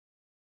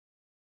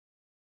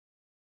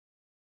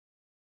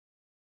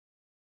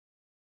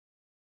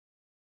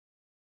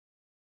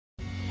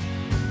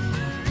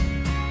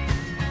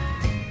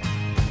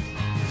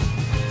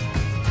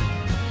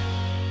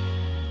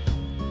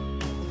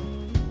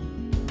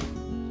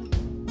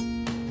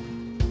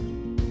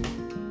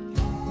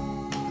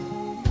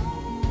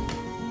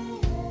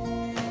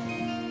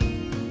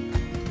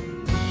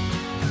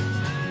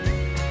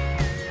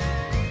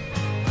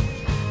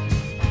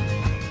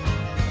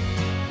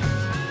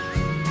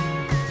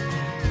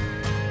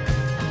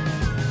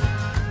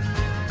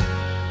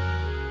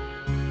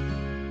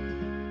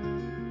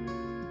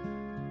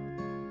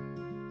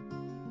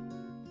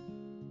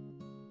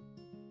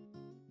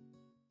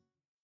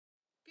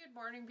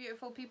morning,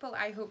 beautiful people.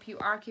 I hope you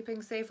are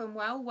keeping safe and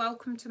well.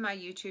 Welcome to my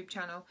YouTube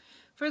channel.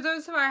 For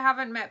those who I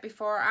haven't met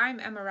before, I'm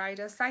Emma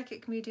Ryder,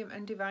 psychic medium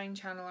and divine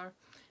channeler,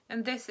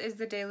 and this is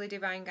the Daily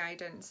Divine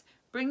Guidance,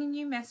 bringing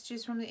you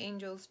messages from the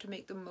angels to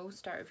make the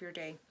most out of your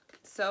day.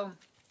 So,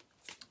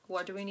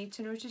 what do we need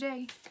to know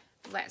today?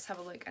 Let's have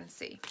a look and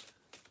see.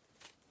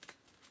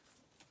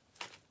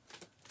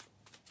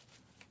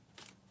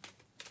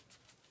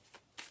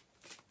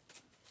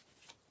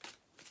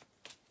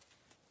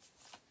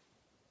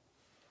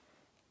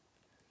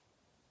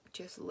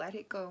 Just let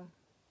it go,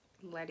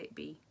 let it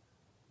be.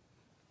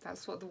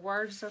 That's what the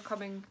words are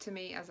coming to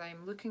me as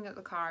I'm looking at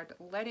the card.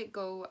 Let it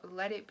go,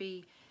 let it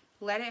be,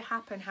 let it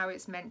happen how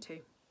it's meant to.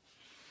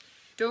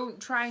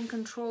 Don't try and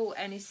control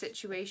any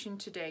situation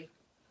today.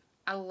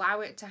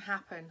 Allow it to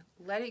happen.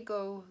 Let it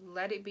go,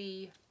 let it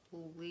be,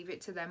 leave it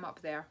to them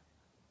up there.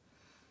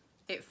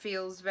 It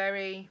feels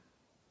very,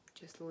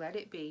 just let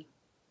it be.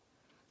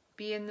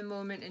 Be in the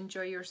moment,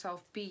 enjoy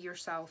yourself, be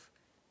yourself,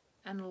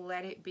 and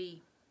let it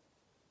be.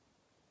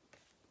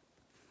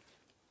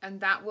 And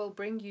that will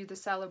bring you the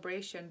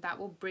celebration. That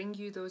will bring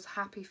you those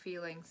happy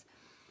feelings.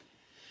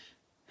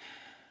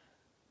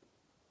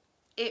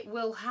 It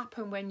will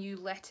happen when you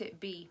let it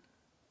be.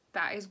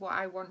 That is what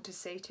I want to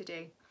say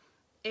today.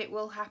 It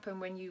will happen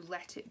when you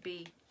let it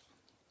be.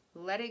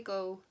 Let it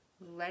go,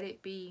 let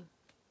it be,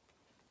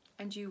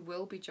 and you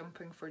will be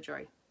jumping for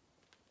joy.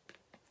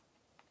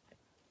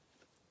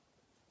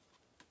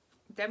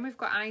 Then we've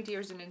got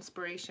ideas and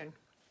inspiration.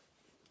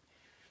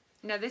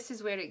 Now this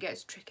is where it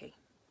gets tricky,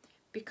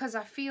 because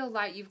I feel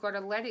like you've got to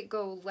let it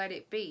go, let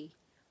it be,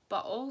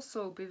 but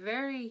also be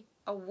very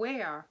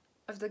aware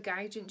of the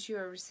guidance you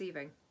are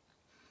receiving.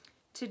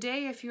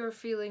 Today, if you're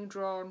feeling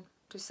drawn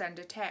to send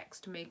a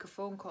text, make a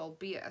phone call,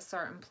 be at a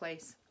certain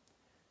place,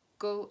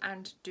 go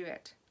and do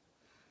it.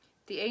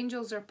 The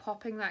angels are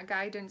popping that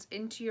guidance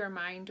into your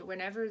mind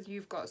whenever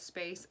you've got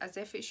space, as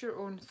if it's your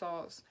own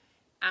thoughts,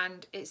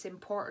 and it's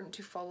important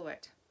to follow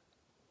it.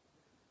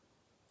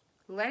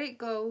 Let it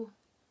go,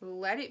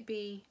 let it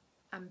be,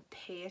 and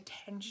pay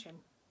attention.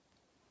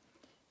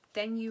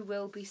 Then you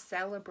will be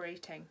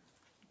celebrating,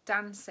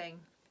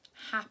 dancing,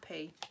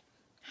 happy,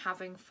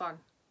 having fun.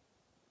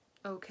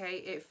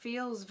 Okay, it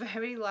feels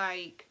very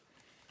like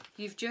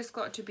you've just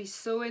got to be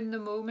so in the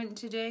moment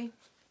today.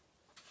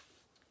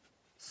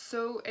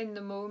 So in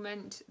the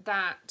moment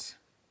that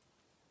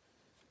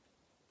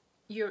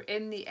you're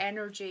in the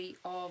energy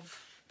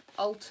of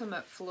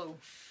ultimate flow.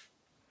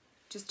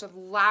 Just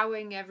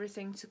allowing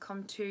everything to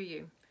come to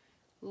you.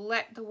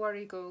 Let the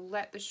worry go,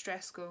 let the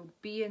stress go,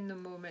 be in the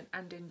moment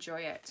and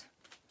enjoy it.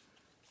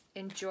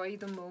 Enjoy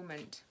the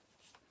moment.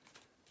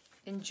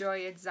 Enjoy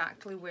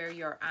exactly where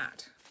you're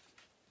at.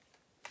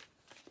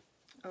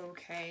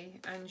 Okay,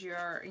 and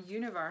your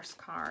universe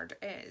card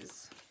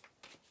is: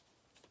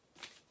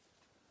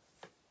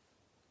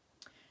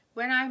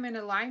 when I'm in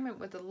alignment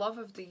with the love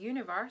of the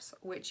universe,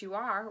 which you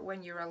are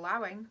when you're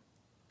allowing,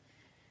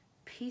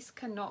 peace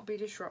cannot be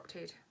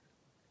disrupted.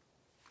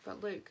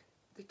 But look,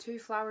 the two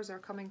flowers are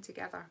coming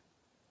together.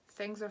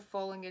 Things are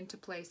falling into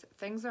place.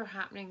 Things are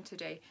happening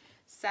today.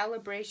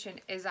 Celebration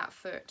is at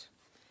foot.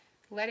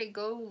 Let it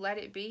go, let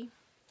it be,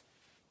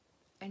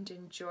 and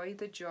enjoy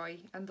the joy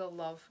and the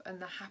love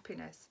and the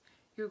happiness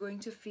you're going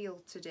to feel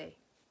today.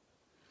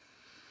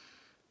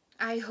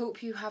 I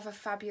hope you have a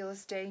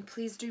fabulous day.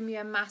 Please do me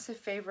a massive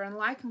favour and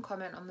like and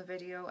comment on the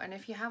video. And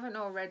if you haven't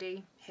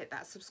already, hit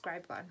that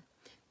subscribe button.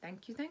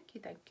 Thank you, thank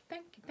you, thank you,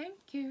 thank you,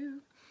 thank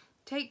you.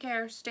 Take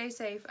care, stay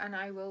safe, and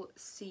I will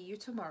see you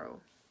tomorrow.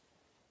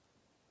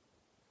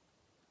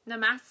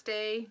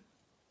 Namaste.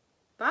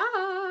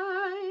 Bye.